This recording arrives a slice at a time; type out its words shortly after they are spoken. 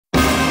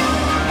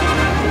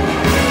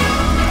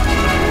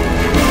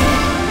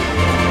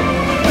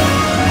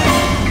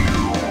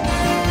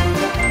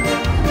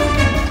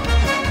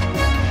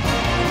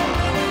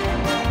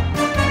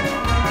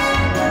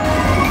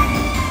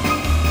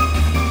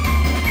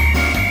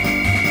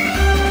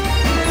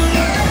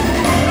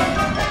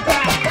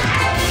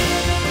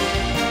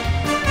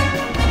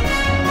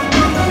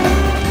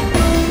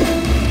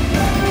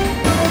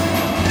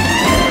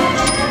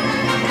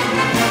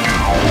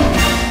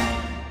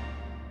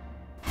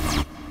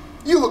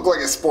You look like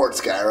a sports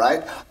guy,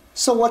 right?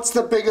 So what's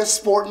the biggest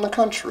sport in the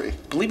country?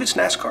 I believe it's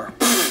NASCAR.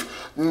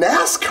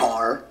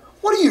 NASCAR?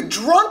 What are you,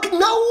 drunk?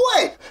 No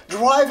way!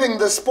 Driving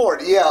the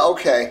sport, yeah,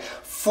 okay.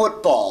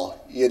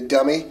 Football, you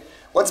dummy.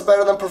 What's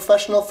better than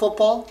professional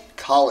football?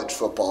 College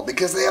football,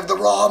 because they have the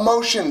raw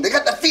emotion. They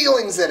got the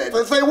feelings in it.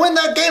 If they win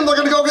that game, they're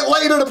gonna go get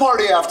laid at a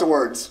party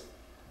afterwards.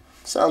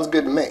 Sounds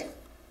good to me.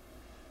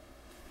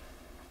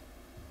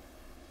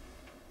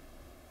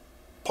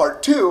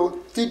 Part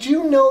 2, did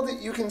you know that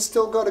you can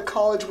still go to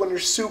college when you're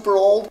super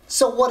old?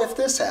 So what if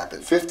this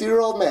happened?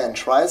 50-year-old man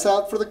tries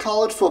out for the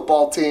college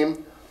football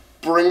team,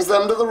 brings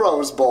them to the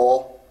Rose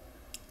Bowl,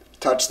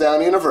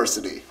 touchdown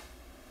University.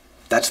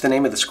 That's the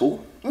name of the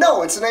school?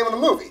 No, it's the name of the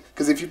movie.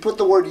 Because if you put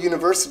the word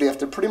university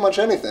after pretty much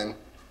anything,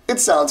 it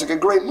sounds like a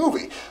great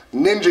movie.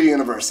 Ninja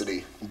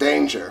University,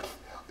 danger.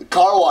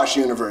 Car Wash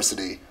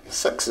University,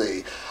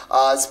 sexy.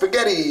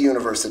 Spaghetti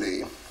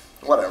University,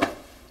 whatever.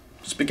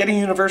 Spaghetti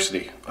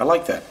University. I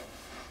like that.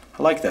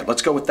 I like that.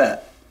 Let's go with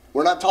that.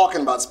 We're not talking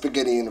about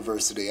Spaghetti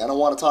University. I don't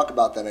want to talk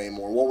about that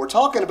anymore. What we're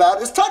talking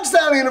about is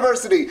Touchdown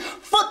University.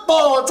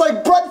 Football. It's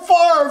like Brett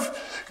Favre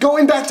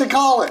going back to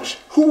college.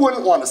 Who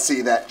wouldn't want to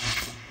see that?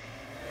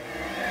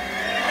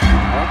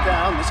 Hold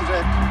down. This is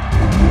it.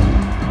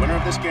 The winner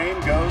of this game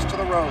goes to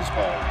the Rose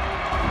Bowl.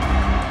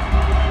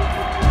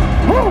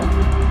 Woo!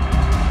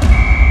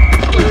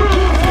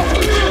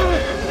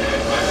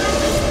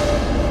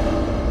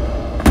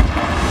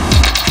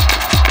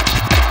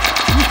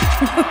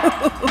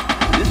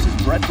 This is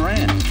Brett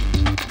Brand,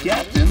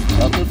 captain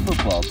of the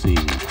football team.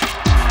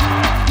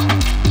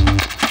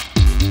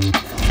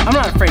 I'm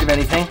not afraid of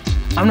anything.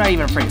 I'm not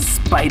even afraid of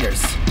spiders.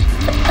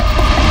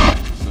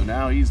 So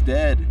now he's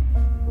dead,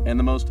 and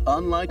the most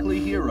unlikely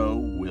hero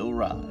will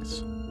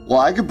rise. Well,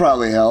 I could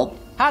probably help.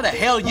 How the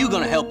hell you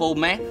gonna help, old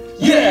man?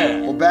 Yeah!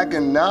 Well, back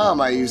in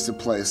Nam, I used to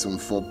play some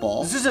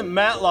football. This isn't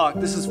Matlock,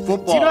 this is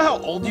football. Do you know how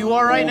old you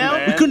are right now?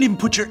 Man. We couldn't even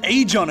put your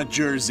age on a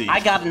jersey. I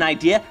got an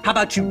idea. How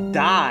about you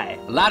die?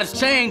 A lot has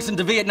changed since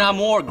the Vietnam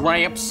War,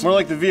 Gramps. More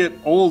like the Viet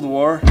Old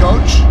War.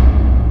 Coach,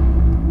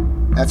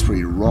 that's where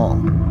you're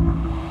wrong.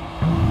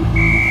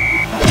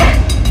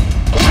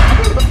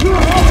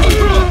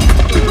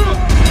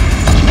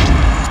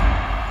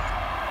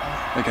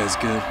 That guy's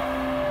good.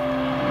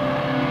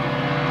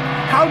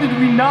 How did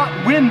we not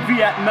win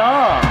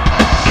Vietnam?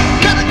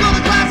 Gotta go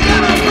to class,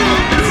 gotta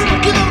pass.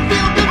 Get on the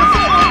field, never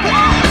throw a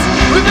pass.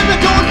 Remember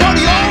going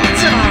party all the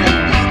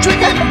time.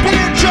 Drinking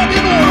beer,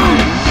 chugging wine.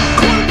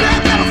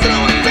 Quarterback, gotta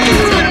throw it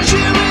fast. Get a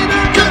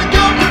cheerleader, gonna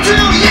go for 2,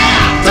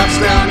 yeah!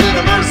 Touchdown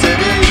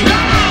University.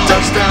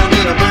 Touchdown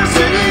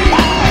University.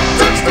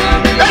 Touchdown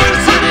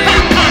University.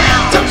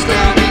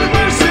 Touchdown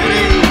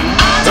University.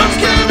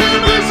 Touchdown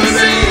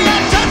University.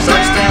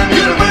 Touchdown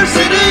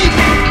University.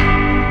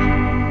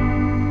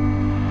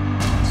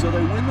 So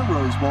they win the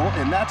Rose Bowl,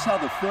 and that's how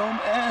the film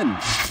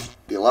ends.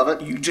 Do you love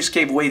it? You just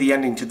gave away the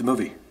ending to the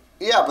movie.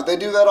 Yeah, but they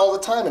do that all the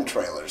time in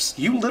trailers.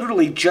 You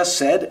literally just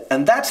said,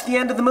 and that's the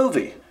end of the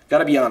movie.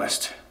 Gotta be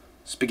honest.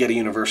 Spaghetti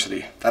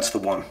University. That's the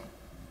one.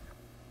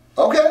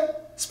 Okay,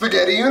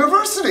 Spaghetti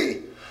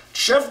University.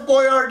 Chef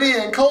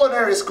Boyardee in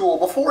culinary school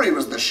before he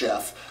was the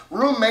chef.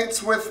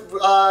 Roommates with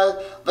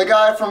the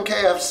guy from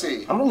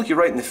KFC. I'm gonna look you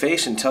right in the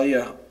face and tell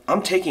you,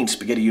 I'm taking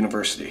Spaghetti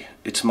University.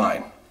 It's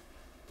mine.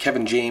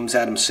 Kevin James,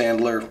 Adam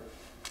Sandler,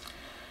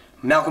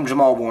 Malcolm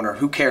Jamal Warner,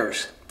 who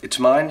cares? It's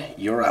mine,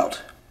 you're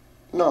out.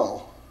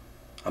 No.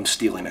 I'm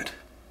stealing it.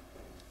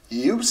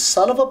 You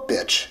son of a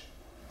bitch.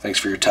 Thanks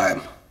for your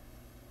time.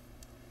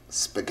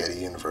 Spaghetti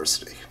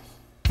University.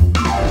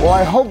 Well,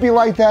 I hope you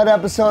liked that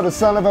episode of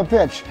Son of a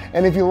Bitch.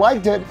 And if you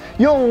liked it,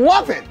 you'll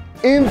love it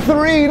in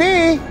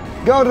 3D.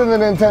 Go to the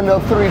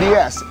Nintendo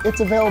 3DS. It's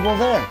available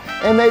there.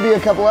 And maybe a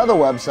couple other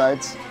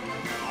websites.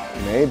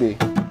 Maybe.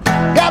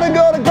 Gotta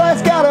go to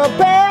class, gotta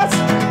pass.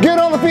 Get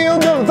on the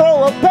field, gonna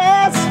throw a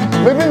pass.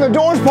 Live in the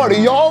doors,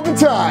 party all the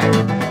time.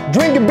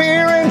 Drinking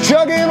beer and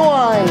chugging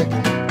wine.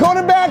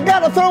 Quarterback,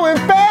 gotta throw it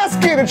fast.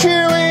 Get a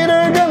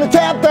cheerleader, gonna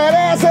tap that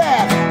ass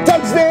at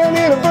Touchdown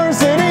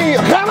University.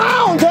 Come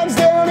on,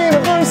 Touchdown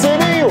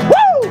University.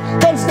 Woo!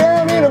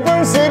 Touchdown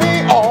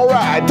University. All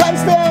right,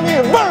 Touchdown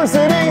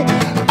University.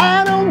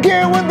 I don't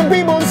care what the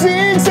people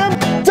sing.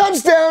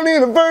 Touchdown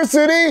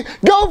University.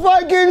 Go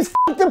Vikings.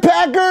 F*** the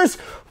Packers.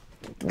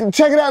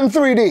 Check it out in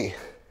 3D.